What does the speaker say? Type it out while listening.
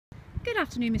Good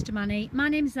afternoon, Mr. Manny. My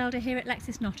name is Zelda here at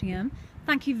Lexus Nottingham.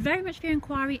 Thank you very much for your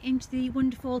inquiry into the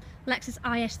wonderful Lexus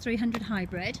IS300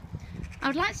 Hybrid. I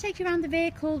would like to take you around the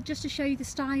vehicle just to show you the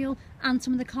style and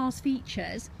some of the car's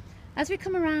features. As we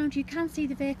come around, you can see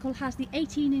the vehicle has the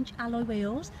 18-inch alloy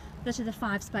wheels that are the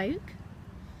 5-spoke.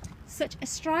 Such a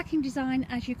striking design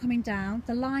as you're coming down.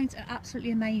 The lines are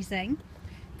absolutely amazing.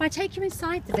 If I take you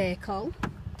inside the vehicle,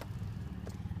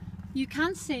 you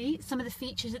can see some of the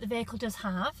features that the vehicle does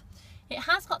have. It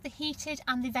has got the heated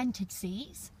and the vented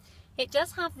seats. It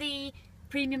does have the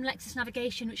premium Lexus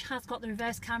navigation, which has got the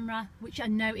reverse camera, which I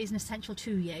know is an essential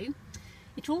to you.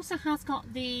 It also has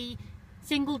got the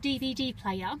single DVD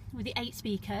player with the 8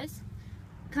 speakers.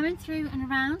 Coming through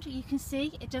and around, you can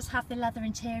see it does have the leather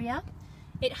interior.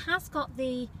 It has got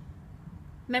the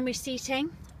memory seating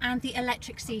and the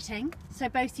electric seating, so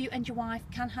both you and your wife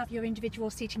can have your individual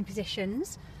seating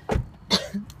positions.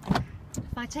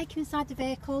 If I take you inside the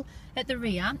vehicle at the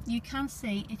rear, you can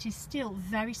see it is still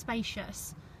very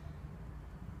spacious.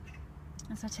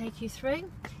 As I take you through,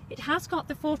 it has got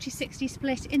the 40-60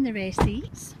 split in the rear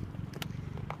seats.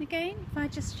 Again, if I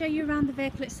just show you around the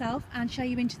vehicle itself and show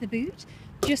you into the boot,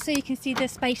 just so you can see the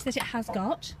space that it has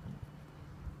got.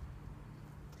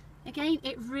 Again,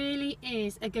 it really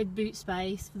is a good boot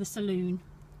space for the saloon.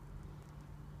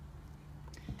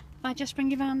 If I just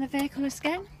bring you around the vehicle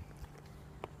again.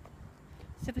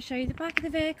 So if I show you the back of the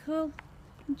vehicle,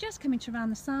 I'm just coming to around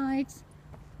the sides.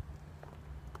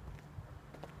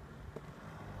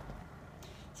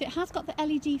 So it has got the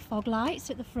LED fog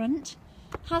lights at the front,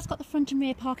 has got the front and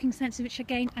rear parking sensors, which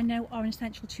again I know are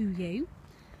essential to you.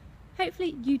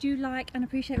 Hopefully you do like and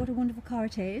appreciate what a wonderful car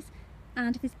it is,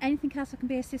 and if there's anything else I can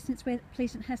be assistance with,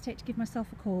 please don't hesitate to give myself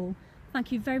a call.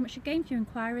 Thank you very much again for your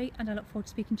inquiry, and I look forward to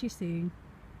speaking to you soon.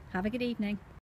 Have a good evening.